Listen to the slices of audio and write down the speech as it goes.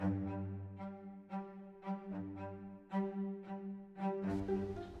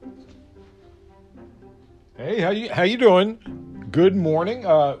Hey, how you doing? Good morning.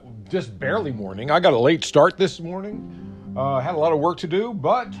 Just barely morning. I got a late start this morning. Had a lot of work to do,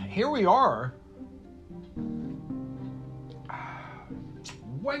 but here we are.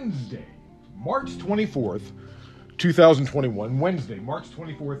 Wednesday, March 24th, 2021. Wednesday, March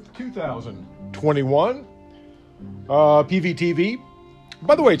 24th, 2021. PVTV.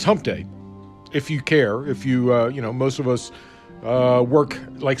 By the way, it's hump day. If you care, if you, most of us work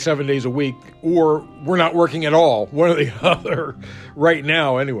like 7 days a week, or we're not working at all, one or the other right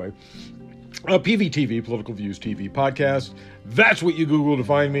now anyway. PVTV, Political Views TV podcast. That's what you Google to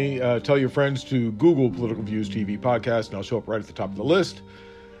find me. Tell your friends to Google Political Views TV podcast, and I'll show up right at the top of the list.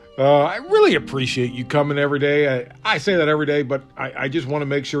 I really appreciate you coming every day. I say that every day, but I just want to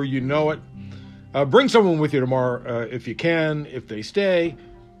make sure you know it. Bring someone with you tomorrow if you can. If they stay,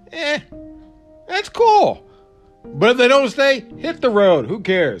 that's cool. But if they don't stay, hit the road. Who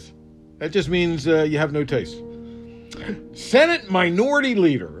cares? That just means you have no taste. Senate Minority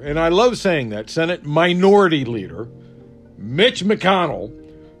Leader, and I love saying that, Senate Minority Leader, Mitch McConnell,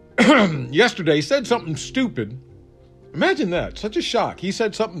 yesterday said something stupid. Imagine that. Such a shock. He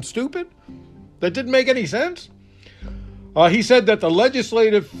said something stupid that didn't make any sense. He said that the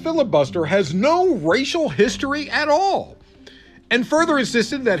legislative filibuster has no racial history at all, and further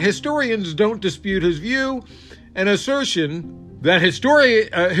insisted that historians don't dispute his view, an assertion that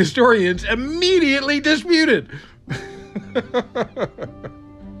historians immediately disputed.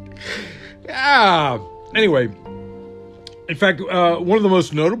 Anyway, in fact, one of the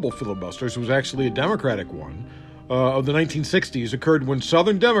most notable filibusters was actually a Democratic one of the 1960s, occurred when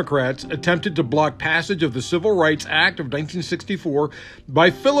Southern Democrats attempted to block passage of the Civil Rights Act of 1964 by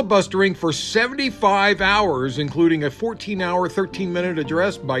filibustering for 75 hours, including a 14-hour, 13-minute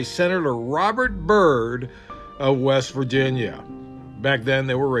address by Senator Robert Byrd of West Virginia. Back then,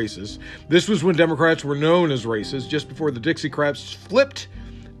 they were racist. This was when Democrats were known as racist, just before the Dixiecrats flipped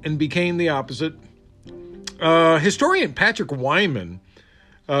and became the opposite. Historian Patrick Wyman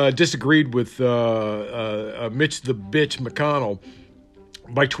disagreed with Mitch the Bitch McConnell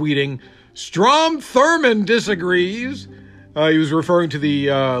by tweeting, "Strom Thurmond disagrees." He was referring to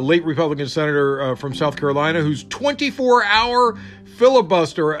the late Republican senator from South Carolina whose 24-hour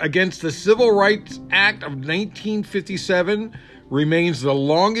filibuster against the Civil Rights Act of 1957 remains the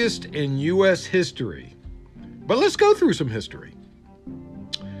longest in U.S. history. But let's go through some history.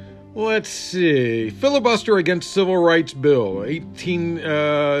 Let's see. Filibuster against Civil Rights Bill,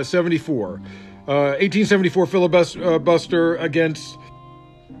 1874. 1874 filibuster against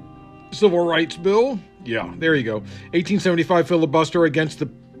Civil Rights Bill. Yeah, there you go. 1875 filibuster against the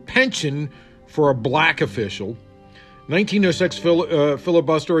pension for a black official. 1906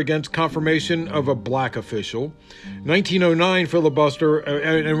 filibuster against confirmation of a black official. 1909 filibuster,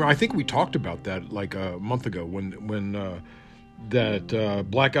 and I think we talked about that like a month ago when that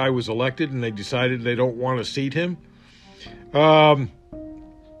black guy was elected and they decided they don't want to seat him.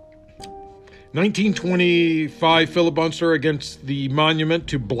 1925 filibuster against the monument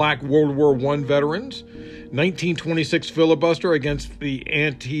to black World War I veterans. 1926 filibuster against the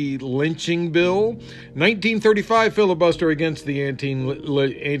anti-lynching bill. 1935 filibuster against the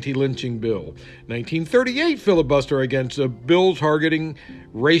anti-lynching bill. 1938 filibuster against a bill targeting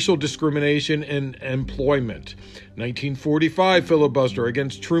racial discrimination in employment. 1945 filibuster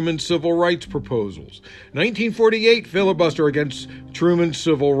against Truman's civil rights proposals. 1948 filibuster against Truman's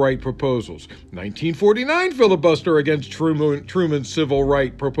civil rights proposals. 1949 filibuster against Truman's civil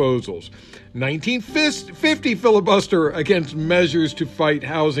rights proposals. 1950 filibuster against measures to fight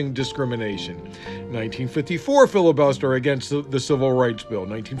housing discrimination. 1954 filibuster against the Civil Rights Bill.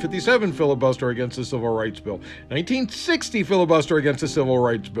 1957 filibuster against the Civil Rights Bill. 1960 filibuster against the Civil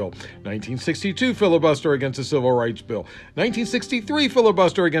Rights Bill. 1962 filibuster against the Civil Rights Bill. 1963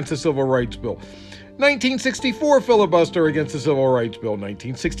 filibuster against the Civil Rights Bill. 1964 filibuster against the Civil Rights Bill.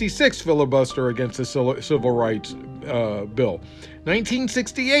 1966 filibuster against the Civil Rights Bill.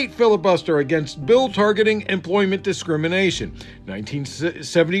 1968 filibuster against bill targeting employment discrimination.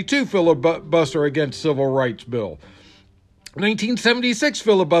 1972 filibuster against Civil Rights Bill. 1976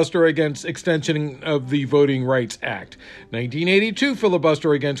 filibuster against extension of the Voting Rights Act. 1982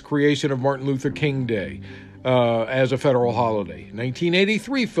 filibuster against creation of Martin Luther King Day as a federal holiday.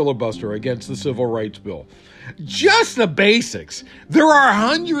 1983 filibuster against the Civil Rights Bill. Just the basics. There are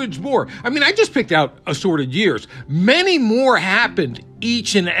hundreds more. I mean, I just picked out assorted years. Many more happened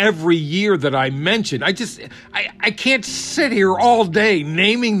each and every year that I mentioned. I can't sit here all day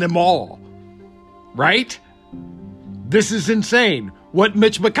naming them all. Right? This is insane. What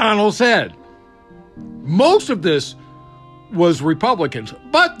Mitch McConnell said. Most of this was Republicans,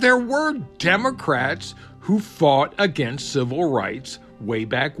 but there were Democrats who fought against civil rights way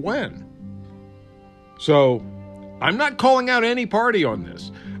back when. So I'm not calling out any party on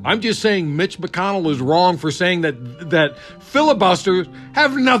this. I'm just saying Mitch McConnell is wrong for saying that filibusters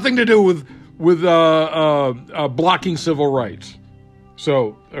have nothing to do with blocking civil rights.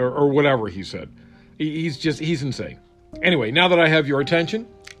 So, or whatever he said. He's insane. Anyway, now that I have your attention,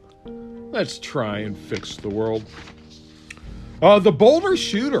 let's try and fix the world. The Boulder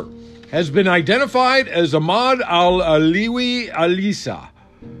shooter has been identified as Ahmad Al-Aliwi Alisa,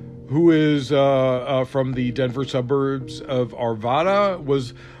 who is from the Denver suburbs of Arvada.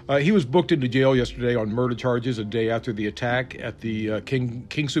 He was booked into jail yesterday on murder charges a day after the attack at the King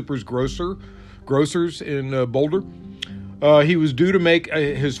Soopers grocers in Boulder. He was due to make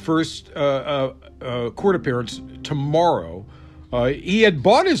his first court appearance tomorrow. He had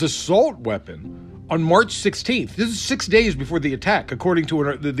bought his assault weapon on March 16th. This is 6 days before the attack, according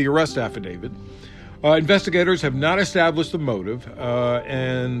to the arrest affidavit. Investigators have not established the motive,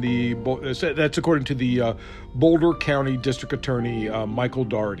 and that's according to the Boulder County District Attorney, Michael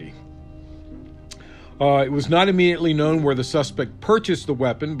Doherty. It was not immediately known where the suspect purchased the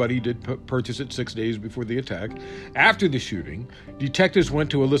weapon, but he did purchase it 6 days before the attack. After the shooting, detectives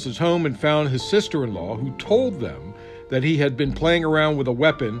went to Alyssa's home and found his sister-in-law, who told them that he had been playing around with a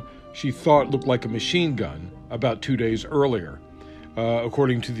weapon she thought looked like a machine gun about 2 days earlier,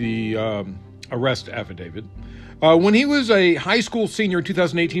 according to the arrest affidavit. When he was a high school senior in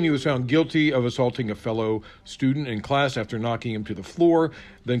 2018, he was found guilty of assaulting a fellow student in class after knocking him to the floor,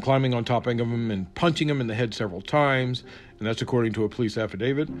 then climbing on top of him and punching him in the head several times, and that's according to a police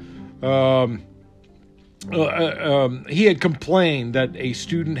affidavit. He had complained that a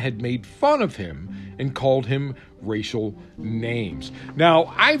student had made fun of him and called him racial names.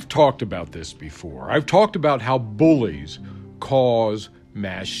 Now, I've talked about this before. I've talked about how bullies cause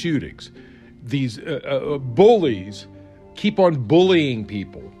mass shootings. These bullies keep on bullying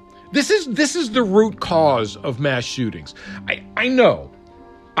people. This is the root cause of mass shootings. I know.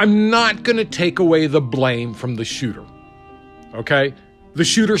 I'm not going to take away the blame from the shooter. Okay? The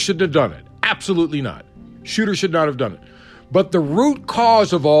shooter shouldn't have done it. Absolutely not. Shooter should not have done it. But the root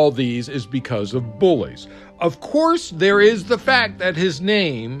cause of all these is because of bullies. Of course, there is the fact that his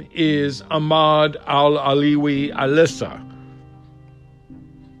name is Ahmad Al-Aliwi Alisa,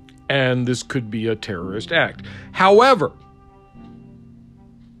 and this could be a terrorist act. However,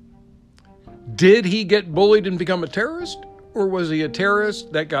 did he get bullied and become a terrorist, or was he a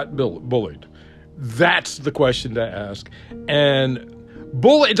terrorist that got bullied? That's the question to ask. And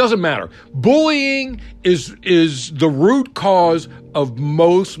it doesn't matter. Bullying is the root cause of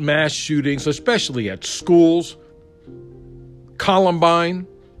most mass shootings, especially at schools. Columbine.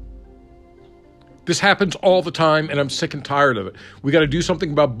 This happens all the time, and I'm sick and tired of it. We got to do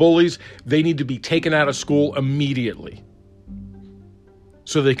something about bullies. They need to be taken out of school immediately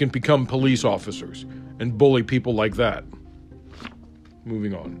so they can become police officers and bully people like that.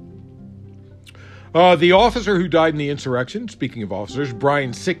 Moving on. The officer who died in the insurrection, speaking of officers,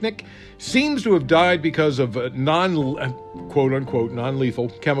 Brian Sicknick, seems to have died because of quote-unquote, non-lethal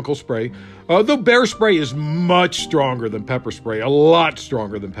chemical spray. Though bear spray is much stronger than pepper spray, a lot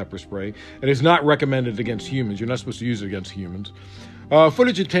stronger than pepper spray, and is not recommended against humans. You're not supposed to use it against humans.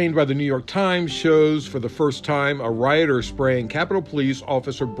 Footage obtained by the New York Times shows for the first time a rioter spraying Capitol Police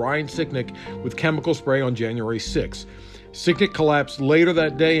Officer Brian Sicknick with chemical spray on January 6. Sicknick collapsed later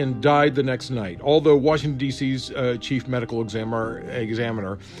that day and died the next night, although Washington, D.C.'s chief medical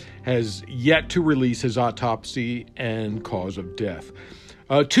examiner has yet to release his autopsy and cause of death.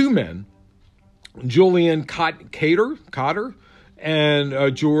 Two men, Julian Cotter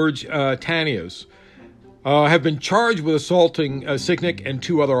and George Tanios, have been charged with assaulting Sicknick and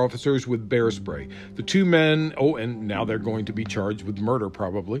two other officers with bear spray. The two men, and now they're going to be charged with murder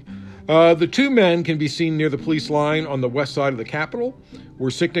probably. The two men can be seen near the police line on the west side of the Capitol, where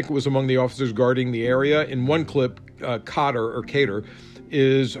Sicknick was among the officers guarding the area. In one clip, Cater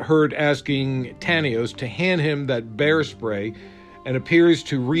is heard asking Tanios to hand him that bear spray and appears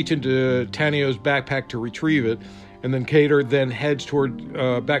to reach into Tanios' backpack to retrieve it. And then Cater then heads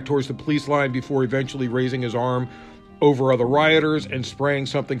back towards the police line before eventually raising his arm over other rioters and spraying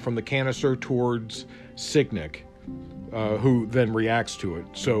something from the canister towards Sicknick, who then reacts to it.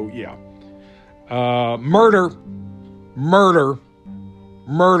 So, yeah. Murderer.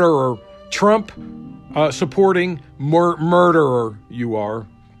 Trump supporting murderer you are.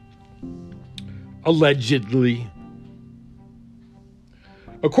 Allegedly.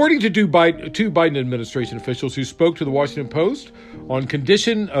 According to two Biden administration officials who spoke to the Washington Post, on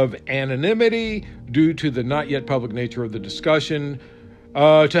condition of anonymity due to the not yet public nature of the discussion,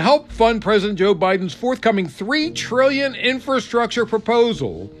 to help fund President Joe Biden's forthcoming $3 trillion infrastructure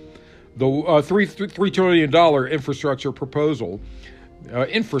proposal. The $3 trillion infrastructure proposal.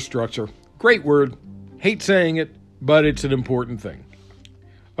 Infrastructure, great word. Hate saying it, but it's an important thing.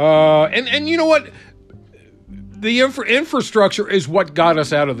 And you know what? The infrastructure is what got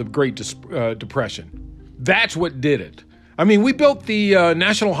us out of the Great Depression. That's what did it. I mean, we built the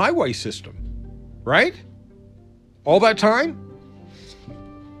National Highway System, right? All that time?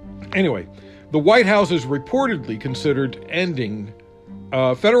 Anyway, the White House has reportedly considered ending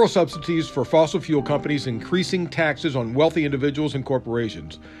federal subsidies for fossil fuel companies, increasing taxes on wealthy individuals and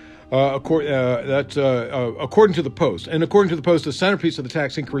corporations. According to the Post. And according to the Post, the centerpiece of the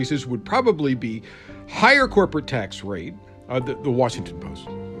tax increases would probably be higher corporate tax rate, the Washington Post,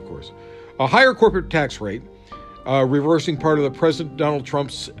 of course, a higher corporate tax rate, reversing part of the President Donald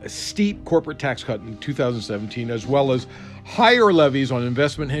Trump's steep corporate tax cut in 2017, as well as higher levies on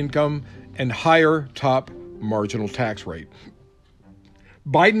investment income and higher top marginal tax rate.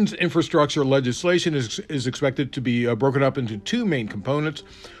 Biden's infrastructure legislation is expected to be broken up into two main components.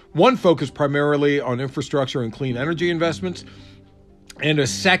 One focused primarily on infrastructure and clean energy investments, and a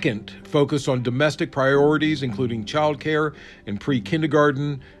second focused on domestic priorities, including childcare and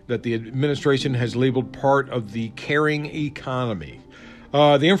pre-kindergarten, that the administration has labeled part of the caring economy.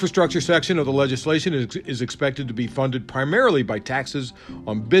 The infrastructure section of the legislation is expected to be funded primarily by taxes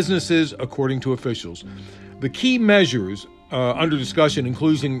on businesses, according to officials. The key measures under discussion,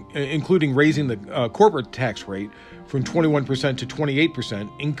 including raising the corporate tax rate from 21% to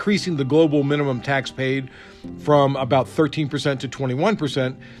 28%, increasing the global minimum tax paid from about 13% to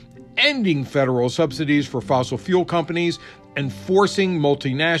 21%, ending federal subsidies for fossil fuel companies, and forcing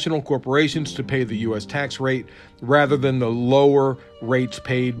multinational corporations to pay the U.S. tax rate rather than the lower rates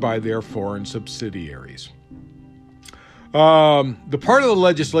paid by their foreign subsidiaries. The part of the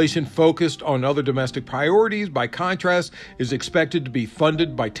legislation focused on other domestic priorities, by contrast, is expected to be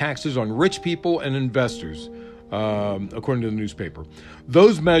funded by taxes on rich people and investors, according to the newspaper.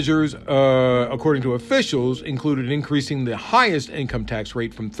 Those measures, according to officials, included increasing the highest income tax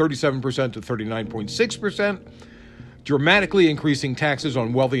rate from 37% to 39.6%, dramatically increasing taxes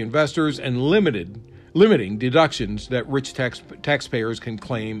on wealthy investors, and limiting deductions that rich taxpayers can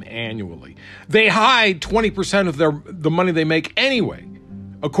claim annually. They hide 20% of the money they make anyway,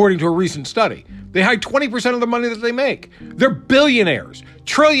 according to a recent study. They hide 20% of the money that they make. They're billionaires,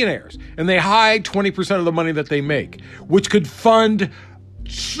 trillionaires, and they hide 20% of the money that they make, which could fund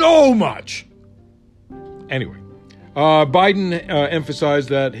so much. Anyway, Biden emphasized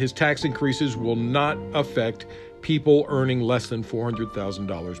that his tax increases will not affect people earning less than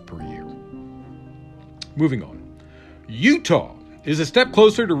 $400,000 per year. Moving on. Utah is a step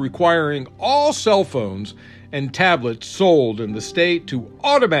closer to requiring all cell phones and tablets sold in the state to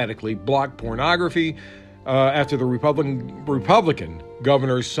automatically block pornography after the Republican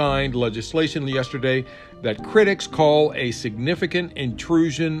governor signed legislation yesterday that critics call a significant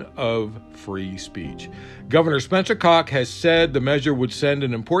intrusion of free speech. Governor Spencer Koch has said the measure would send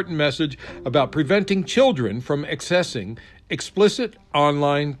an important message about preventing children from accessing explicit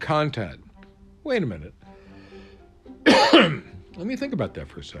online content. Wait a minute. Let me think about that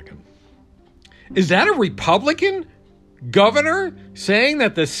for a second. Is that a Republican governor saying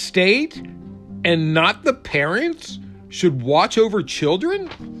that the state and not the parents should watch over children?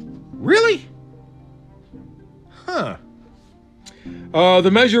 Really? Huh.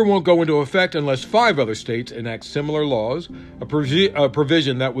 The measure won't go into effect unless 5 other states enact similar laws, a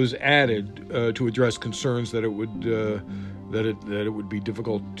provision that was added to address concerns that it would be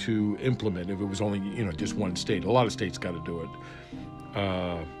difficult to implement if it was only just one state. A lot of states got to do it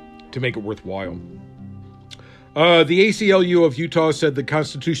to make it worthwhile. The ACLU of Utah said the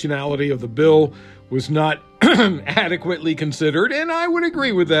constitutionality of the bill was not adequately considered, and I would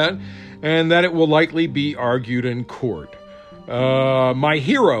agree with that, and that it will likely be argued in court. My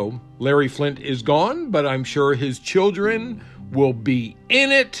hero, Larry Flynt, is gone, but I'm sure his children will be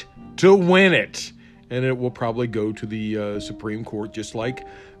in it to win it. And it will probably go to the Supreme Court, just like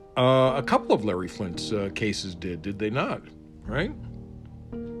a couple of Larry Flynt's cases did they not? Right?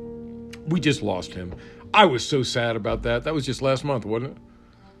 We just lost him. I was so sad about that. That was just last month, wasn't it?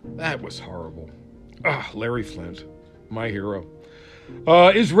 That was horrible. Larry Flynt, my hero.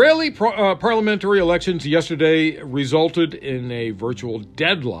 Israeli parliamentary elections yesterday resulted in a virtual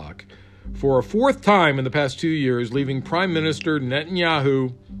deadlock for a 4th time in the past 2 years, leaving Prime Minister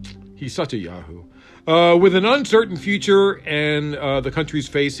Netanyahu, he's such a Yahoo, with an uncertain future, and the country's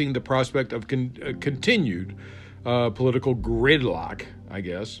facing the prospect of continued political gridlock, I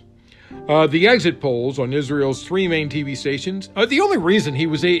guess. The exit polls on Israel's three main TV stations, the only reason he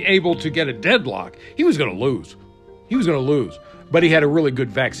was able to get a deadlock, he was going to lose. He was going to lose. But he had a really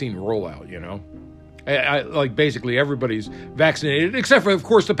good vaccine rollout, you know. Like basically everybody's vaccinated, except for, of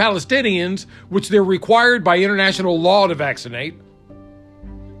course, the Palestinians, which they're required by international law to vaccinate.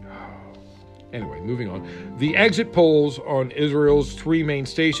 Anyway, moving on. The exit polls on Israel's three main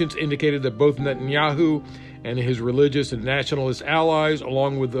stations indicated that both Netanyahu and his religious and nationalist allies,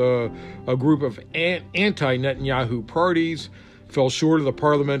 along with a group of anti-Netanyahu parties, fell short of the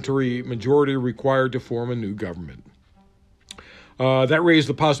parliamentary majority required to form a new government. That raised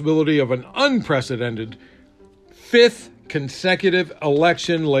the possibility of an unprecedented fifth consecutive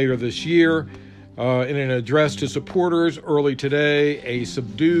election later this year. In an address to supporters early today, a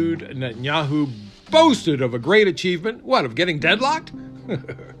subdued Netanyahu boasted of a great achievement, of getting deadlocked?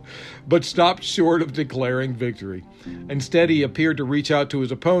 But stopped short of declaring victory. Instead, he appeared to reach out to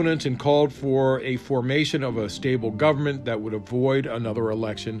his opponents and called for a formation of a stable government that would avoid another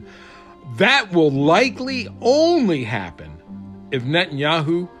election. That will likely only happen if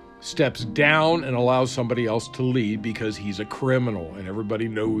Netanyahu steps down and allows somebody else to lead, because he's a criminal and everybody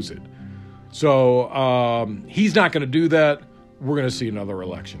knows it. So he's not going to do that. We're going to see another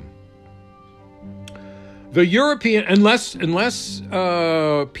election. The European, unless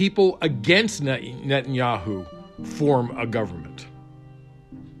people against Netanyahu form a government.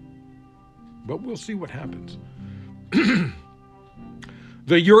 But we'll see what happens.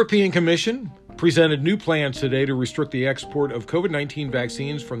 The European Commission presented new plans today to restrict the export of COVID-19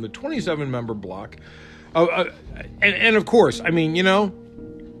 vaccines from the 27-member bloc. And of course, I mean, you know,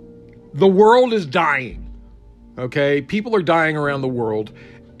 the world is dying, okay? People are dying around the world,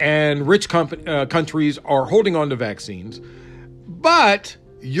 and rich countries are holding on to vaccines. But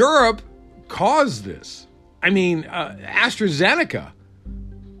Europe caused this. I mean, AstraZeneca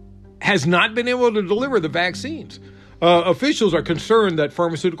has not been able to deliver the vaccines. Officials are concerned that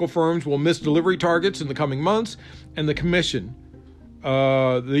pharmaceutical firms will miss delivery targets in the coming months, and the Commission,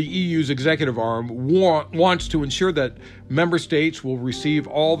 the EU's executive arm, wants to ensure that member states will receive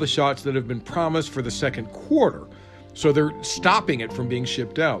all the shots that have been promised for the second quarter. So they're stopping it from being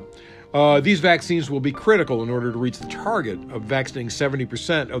shipped out. These vaccines will be critical in order to reach the target of vaccinating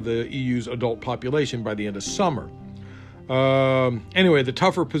 70% of the EU's adult population by the end of summer. Anyway, the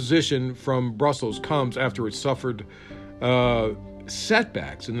tougher position from Brussels comes after it suffered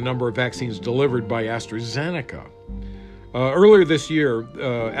setbacks in the number of vaccines delivered by AstraZeneca. Earlier this year,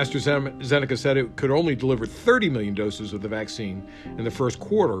 AstraZeneca said it could only deliver 30 million doses of the vaccine in the first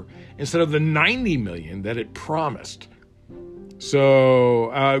quarter instead of the 90 million that it promised. So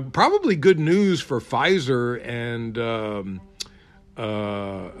probably good news for Pfizer and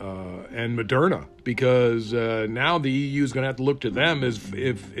Moderna, because now the EU is going to have to look to them as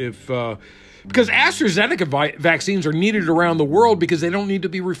because AstraZeneca vaccines are needed around the world because they don't need to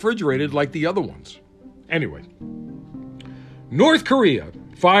be refrigerated like the other ones. Anyway. North Korea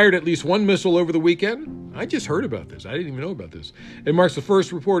fired at least one missile over the weekend. I just heard about this. I didn't even know about this. It marks the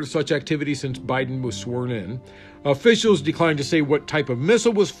first report of such activity since Biden was sworn in. Officials declined to say what type of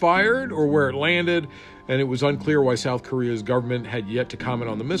missile was fired or where it landed, and it was unclear why South Korea's government had yet to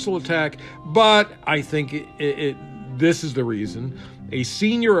comment on the missile attack. But I think this is the reason. A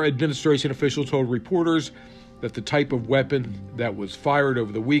senior administration official told reporters that the type of weapon that was fired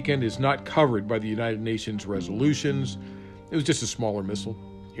over the weekend is not covered by the United Nations resolutions. It was just a smaller missile,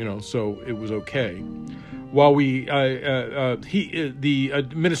 you know, so it was okay. While the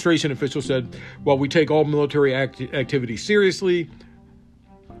administration official said, while we take all military activity seriously,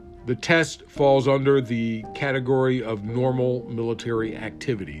 the test falls under the category of normal military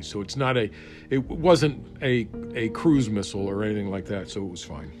activities. So it wasn't a cruise missile or anything like that, so it was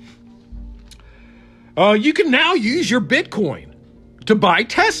fine. You can now use your Bitcoin to buy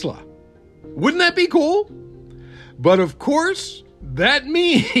Tesla. Wouldn't that be cool? But of course, that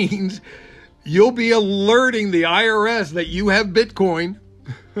means you'll be alerting the IRS that you have Bitcoin.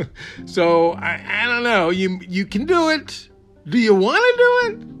 So I don't know. You can do it. Do you want to do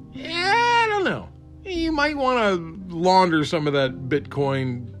it? Yeah, I don't know. You might want to launder some of that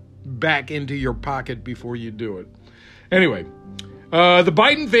Bitcoin back into your pocket before you do it. Anyway, the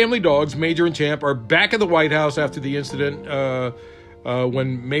Biden family dogs, Major and Champ, are back at the White House after the incident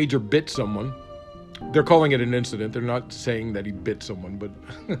when Major bit someone. They're calling it an incident. They're not saying that he bit someone, but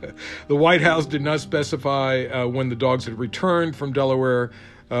the White House did not specify when the dogs had returned from Delaware,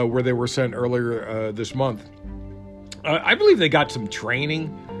 where they were sent earlier this month. I believe they got some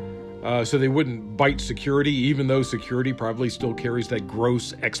training so they wouldn't bite security, even though security probably still carries that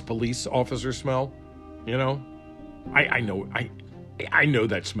gross ex-police officer smell. You know, I know. I know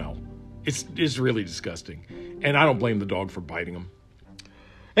that smell. It's really disgusting. And I don't blame the dog for biting him.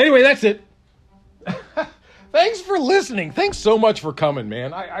 Anyway, that's it. Thanks for listening. Thanks so much for coming,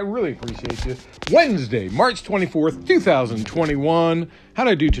 man. I really appreciate you. Wednesday, March 24th, 2021. How'd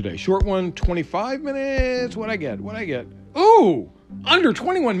I do today? Short one, 25 minutes. What'd I get? Ooh, under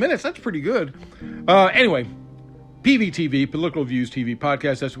 21 minutes. That's pretty good. Anyway, PVTV, Political Views TV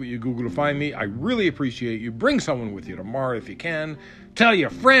Podcast. That's what you Google to find me. I really appreciate you. Bring someone with you tomorrow if you can. Tell your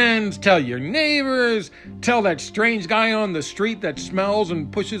friends, tell your neighbors, tell that strange guy on the street that smells and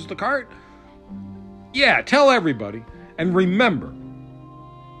pushes the cart. Yeah, tell everybody. And remember,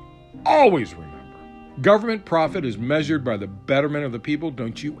 always remember, government profit is measured by the betterment of the people.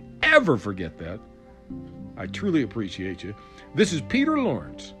 Don't you ever forget that. I truly appreciate you. This is Peter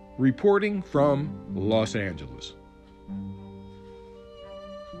Lawrence reporting from Los Angeles.